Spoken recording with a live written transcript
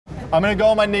I'm gonna go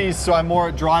on my knees so I'm more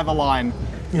at driver line.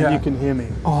 Yeah. And you can hear me.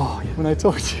 Oh, yeah. When I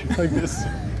talk to you like this.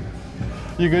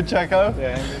 You good, Checo?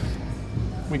 Yeah.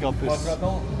 We got this.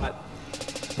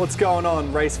 What's going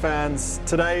on, race fans?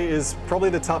 Today is probably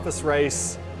the toughest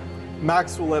race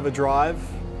Max will ever drive,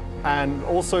 and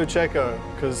also Checo,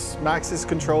 because Max is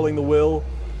controlling the wheel,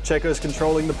 Checo is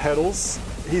controlling the pedals.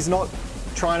 He's not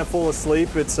trying to fall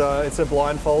asleep, it's a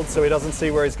blindfold, so he doesn't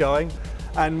see where he's going.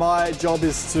 And my job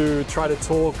is to try to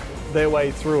talk their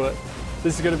way through it.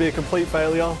 This is going to be a complete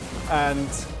failure, and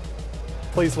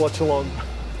please watch along.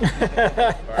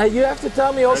 You have to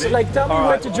tell me also, like, tell me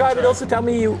where to drive, but also tell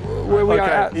me where we are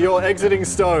at. You're exiting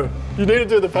Stowe. You need to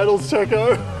do the pedals,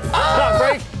 Checo. Oh!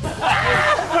 Brake.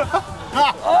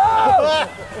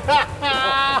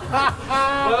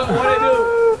 What do I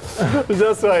do?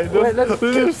 Just wait. This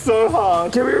is so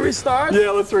hard. Can we restart?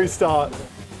 Yeah, let's restart.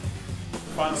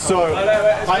 So,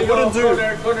 I wouldn't do...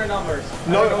 Corner numbers.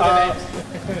 No, I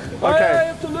okay.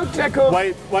 have to look, Checo.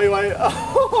 Wait.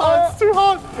 Oh, it's too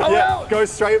hard. Yeah, go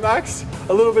straight, Max.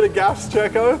 A little bit of gas,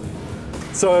 Checo.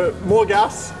 So, more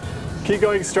gas. Keep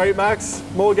going straight, Max.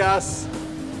 More gas.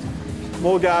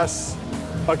 More gas.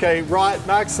 Okay, right,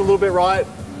 Max, a little bit right.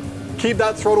 Keep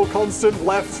that throttle constant.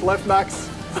 Left, Max.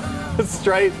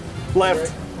 Straight,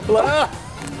 left. Left.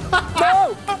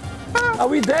 No! Are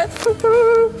we dead?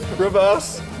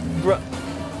 Reverse.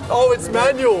 Oh, it's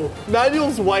manual.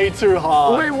 Manual's way too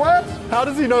hard. Wait, what? How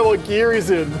does he know what gear he's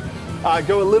in?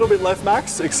 Go a little bit left,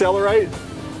 Max. Accelerate.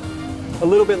 A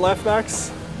little bit left,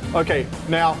 Max. Okay,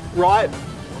 now right.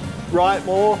 Right,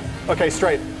 more. Okay,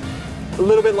 straight. A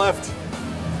little bit left.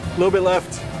 A little bit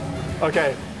left.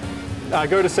 Okay.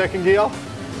 Go to second gear.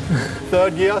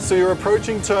 Third gear. So you're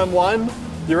approaching turn 1.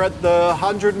 You're at the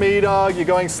 100 meter. You're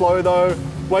going slow though.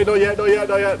 Wait, not yet.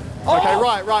 Okay,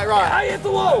 right. I hit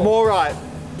the wall. More right.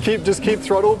 Just keep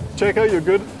throttle. Checo, you're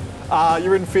good.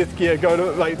 You're in 5th gear. Go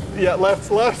to, like, yeah, left.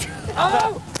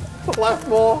 Oh! Left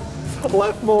more.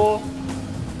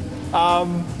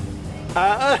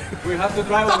 We have to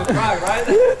drive on the track, right?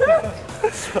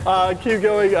 Keep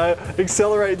going.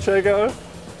 Accelerate, Checo.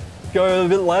 Go a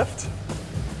bit left.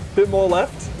 Bit more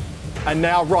left. And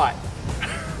now right.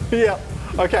 Yeah.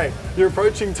 Okay. You're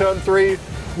approaching turn 3.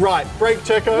 Right. Brake,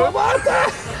 Checo. What?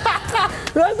 I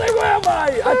was like, where am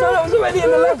I? I thought I was already in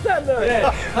the left-hander.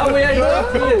 Yeah. How are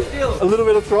you still? A little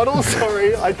bit of throttle.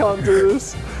 Sorry, I can't do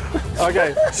this.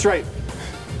 Okay. Straight.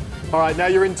 All right. Now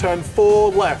you're in turn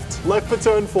 4. Left. Left for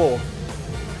turn 4.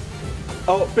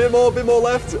 Oh, bit more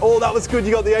left. Oh, that was good.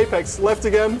 You got the apex. Left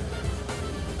again.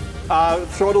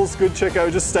 Throttle's good, Checo.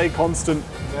 Just stay constant.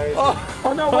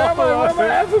 Oh no, where am I? Where am I? I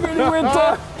haven't really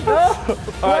winter.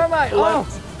 Where am I?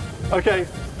 Left. Okay,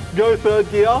 go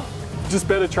 3rd gear. Just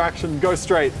better traction. Go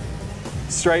straight.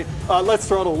 Straight. Less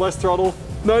throttle.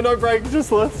 No brake.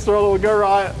 Just less throttle. Go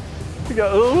right.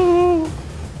 Go. Ooh.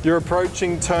 You're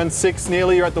approaching turn 6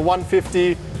 nearly. You're at the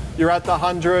 150. You're at the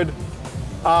 100.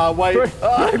 Wait.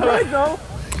 Right now.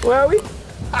 Where are we?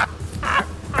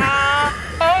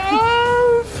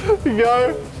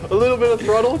 Go. A little bit of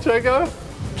throttle, Checo.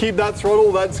 Keep that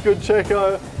throttle. That's good,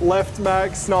 Checo. Left,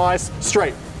 Max. Nice.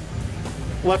 Straight.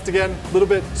 Left again. A little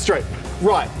bit. Straight.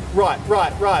 Right.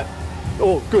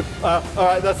 Oh, good. All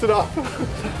right, that's enough.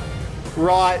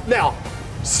 Right. Now.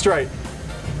 Straight.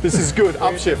 This is good.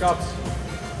 Upshift.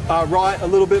 Right. A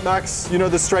little bit, Max. You know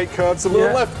the straight curves. A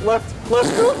little left.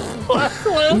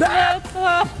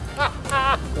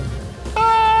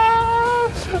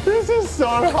 This is so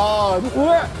hard.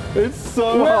 Where? It's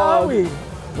so Where hard. are we?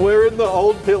 We're in the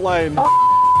old pit lane.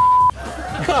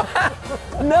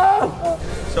 No!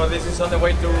 So this is on the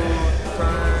way to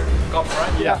turn Cup,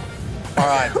 right? Yeah. All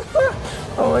right.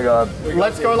 Oh my God.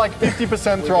 Let's go like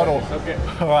 50% throttle. Okay.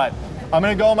 All right. I'm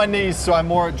gonna go on my knees so I'm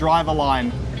more at driver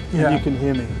line. Yeah. And you can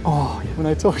hear me. Oh, yeah. When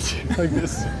I talk to you like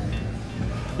this.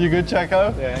 You good,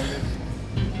 Checo? Yeah.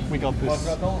 We got this.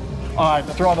 Throttle. All right,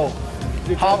 throttle.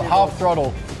 Half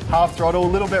throttle. Half throttle. A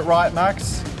little bit right,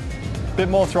 Max. Bit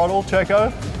more throttle,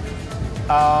 Checo.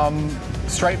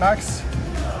 Straight, Max.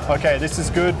 Okay, this is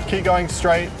good. Keep going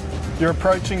straight. You're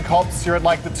approaching cops. You're at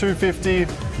like the 250.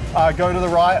 Go to the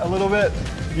right a little bit.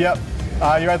 Yep.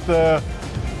 You're at the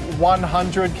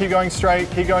 100. Keep going straight.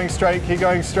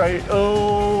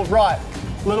 Oh, right.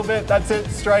 A little bit. That's it.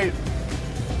 Straight.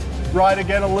 Right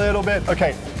again a little bit.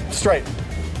 Okay, straight.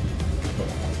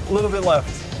 A little bit left.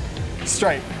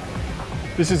 Straight.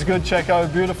 This is good, Checo.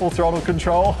 Beautiful throttle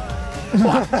control.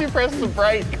 Why did you press the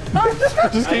brake?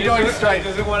 Just keep going straight.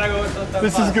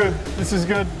 This is good. This is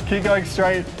good. Keep going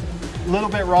straight. A little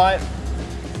bit right.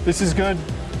 This is good.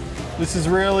 This is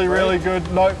really, really good.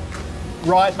 Nope.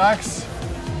 Right, Max.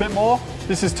 Bit more.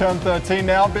 This is turn 13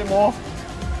 now, a bit more.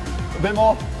 A bit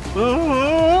more.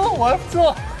 Left.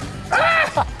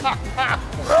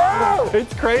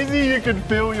 It's crazy you can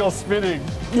feel you're spinning,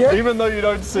 even though you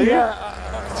don't see it.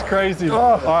 It's crazy.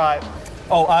 All right.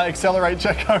 Oh, accelerate,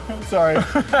 Checo. Sorry.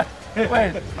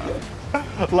 Wait.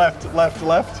 Left, left,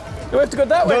 left. You have to go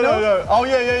that way, no? No. Oh,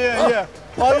 yeah.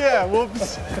 Oh, yeah,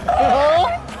 whoops.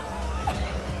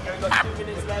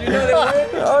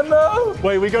 Oh, no.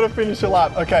 Wait, we got to finish a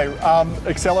lap. Okay,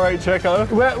 accelerate, Checo.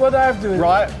 What do I have to do?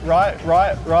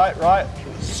 Right.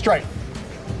 Straight.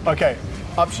 Okay,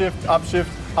 upshift.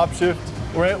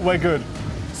 We're good.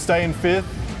 Stay in 5th.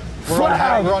 We're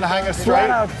on hanger straight.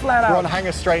 Flat out. We're on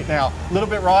hanger straight now. A little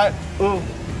bit right. Ooh.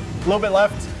 A little bit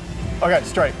left. Okay,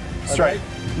 straight. A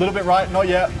little bit right, not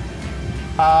yet.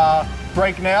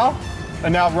 Brake now,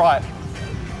 and now right.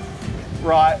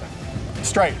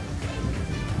 Straight.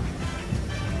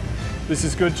 This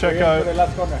is good, Checo. The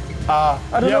last corner.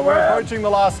 We're approaching the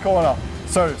last corner.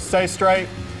 So stay straight.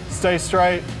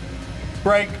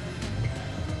 Brake.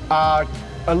 A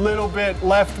little bit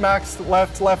left, Max.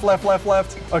 Left.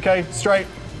 Okay, straight.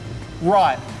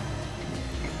 Right.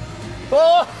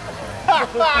 Oh!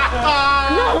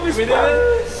 No, we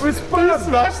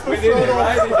smashed the throttle.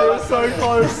 Right? We're so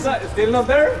close. Still not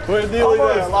there? We're nearly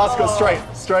there. Last go.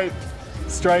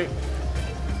 Straight.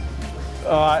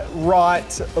 All right,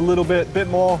 right a little bit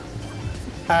more,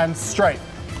 and straight.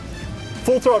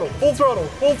 Full throttle.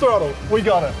 We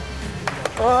got it.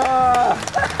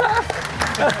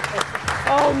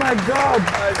 Oh my God.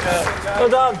 Well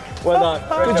done.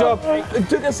 Good job. It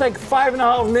took us like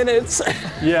 5.5 minutes.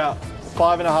 Yeah,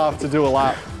 5.5 to do a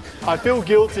lap. I feel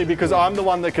guilty because I'm the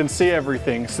one that can see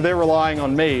everything, so they're relying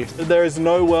on me. There is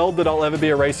no world that I'll ever be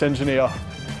a race engineer.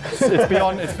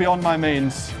 It's beyond my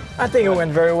means. I think it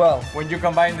went very well. When you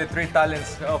combine the 3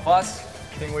 talents of us,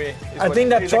 I think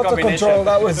that throttle control,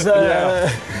 that was...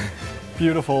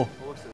 Beautiful.